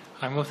Rindfleisch.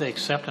 I move they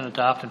accept and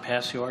adopt and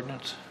pass the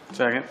ordinance.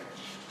 Second.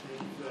 Thank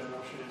you for that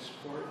motion and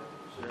support.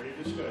 Is there any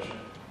discussion?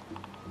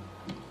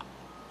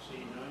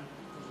 Seeing none,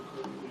 will the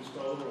clerk please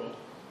call the roll?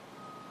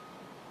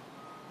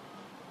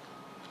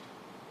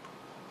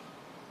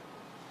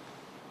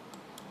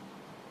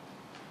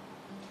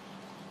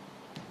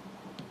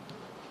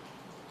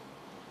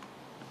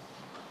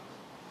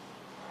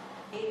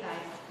 Eight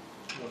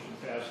ayes. Motion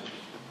passes.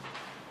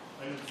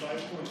 Item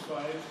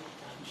 5.5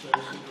 is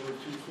RC number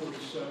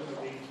 247 of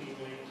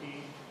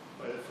 1819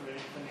 by the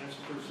Finance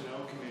and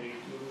Personnel Committee,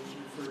 to whom was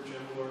referred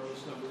general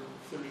ordinance number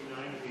 39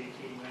 of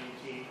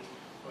 1819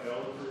 by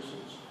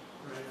Alderpersons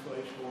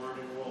Rindfleisch, Warren,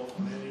 and Wolf,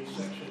 amending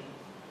section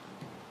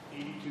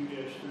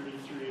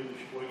 82-33 of the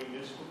Sheboygan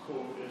Municipal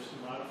Code as to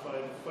modify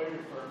the fire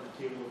department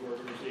table of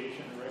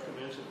organization, and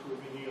recommends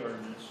approving the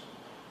ordinance.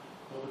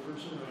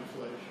 Alderperson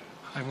Rindfleisch.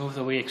 I move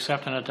that we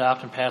accept and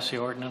adopt and pass the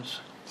ordinance.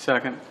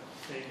 Second.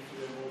 Thank you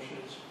for that motion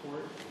and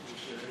support.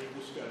 Is there any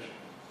discussion?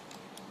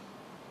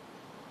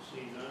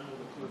 Seeing none, will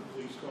the clerk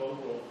please call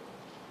the roll?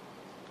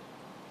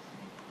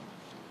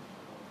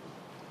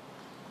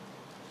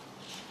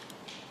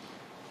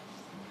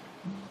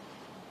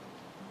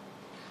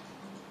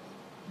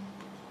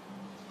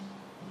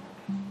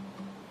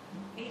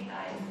 Eight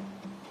ayes.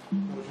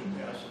 Motion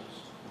passes.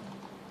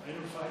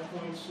 Item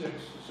 5.6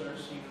 is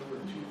RC number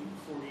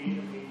 248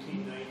 of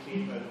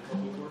 1819 by the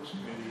Public Works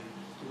Committee,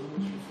 to whom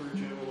was referred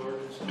general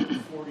ordinance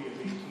number 40 of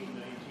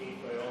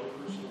 1819 by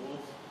Alderperson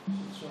Wolf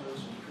and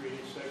Sorensen,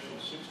 creating section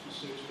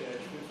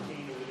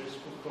 66-15 of the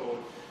municipal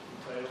code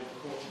entitled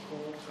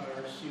Coal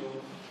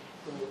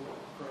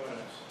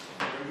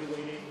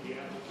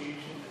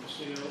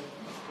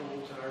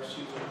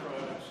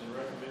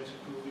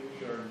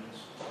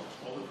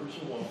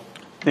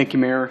Thank you,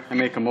 Mayor. I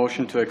make a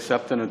motion to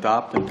accept and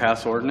adopt and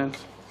pass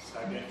ordinance.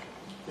 Second.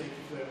 Thank you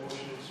for that motion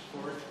and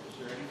support. Is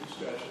there any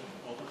discussion?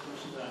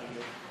 Alderperson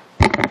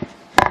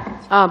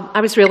Donahue.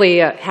 I was really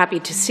happy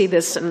to see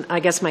this, and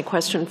I guess my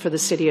question for the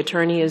city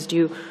attorney is, do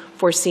you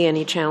foresee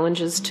any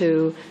challenges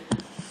to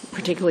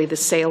particularly the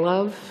sale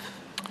of?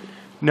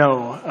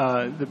 No.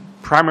 The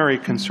primary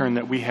concern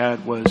that we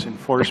had was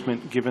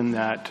enforcement, given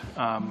that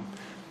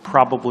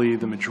probably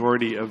the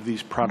majority of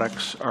these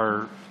products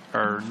are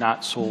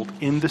not sold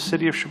in the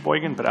city of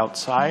Sheboygan, but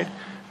outside.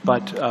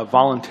 But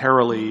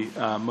voluntarily,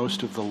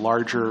 most of the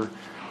larger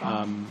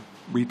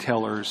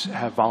retailers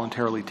have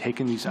voluntarily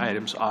taken these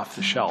items off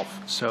the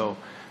shelf. So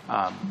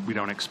we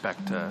don't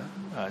expect a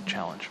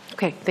challenge.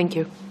 Okay, thank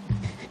you.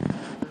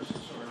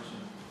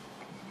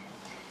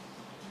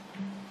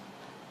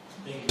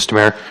 Mr.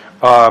 Mayor,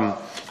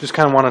 just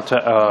kind of wanted to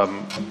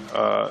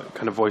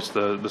kind of voice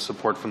the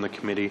support from the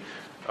committee,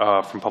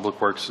 from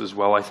Public Works as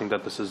well. I think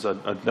that this is a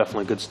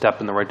definitely good step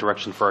in the right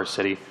direction for our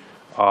city,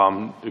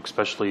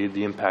 especially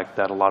the impact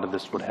that a lot of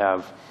this would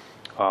have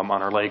on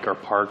our lake, our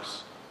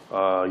parks,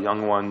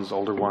 young ones,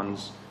 older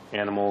ones,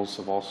 animals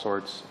of all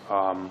sorts.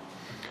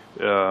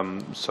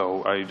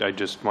 So I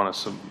just want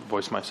to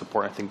voice my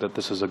support. I think that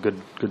this is a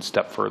good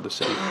step for the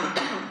city.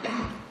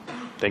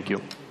 Thank you.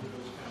 Any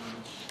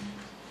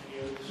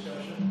other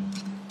discussion?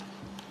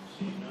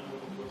 Seeing none, will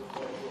the clerk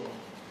call the roll?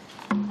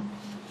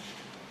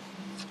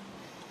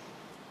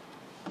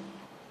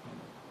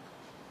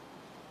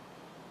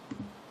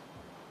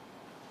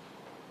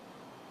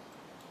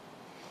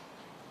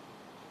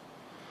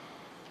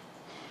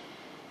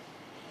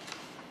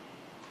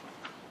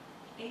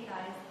 Eight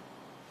ayes.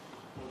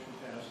 Motion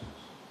passes.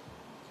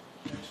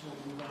 Next, we'll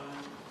move on to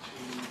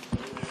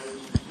other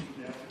matters received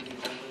after the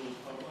agenda was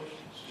published.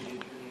 City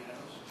Attorney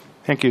Adams.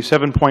 Thank you.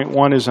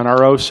 7.1 is an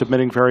RO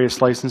submitting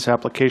various license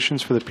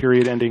applications for the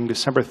period ending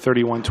December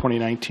 31,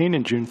 2019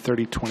 and June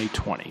 30,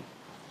 2020.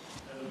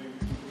 That will be reviewed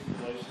for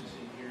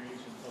licensing hearings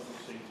and public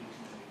safety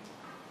committee.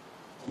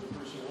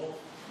 Alderperson Wolf.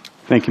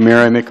 Thank you, Mayor.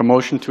 I make a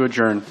motion to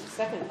adjourn.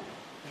 Second. Thank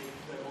you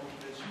for that motion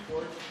and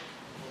support.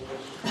 All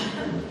those in favor of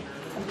adjournment,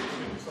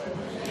 signify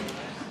by saying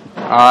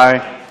aye.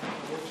 Aye.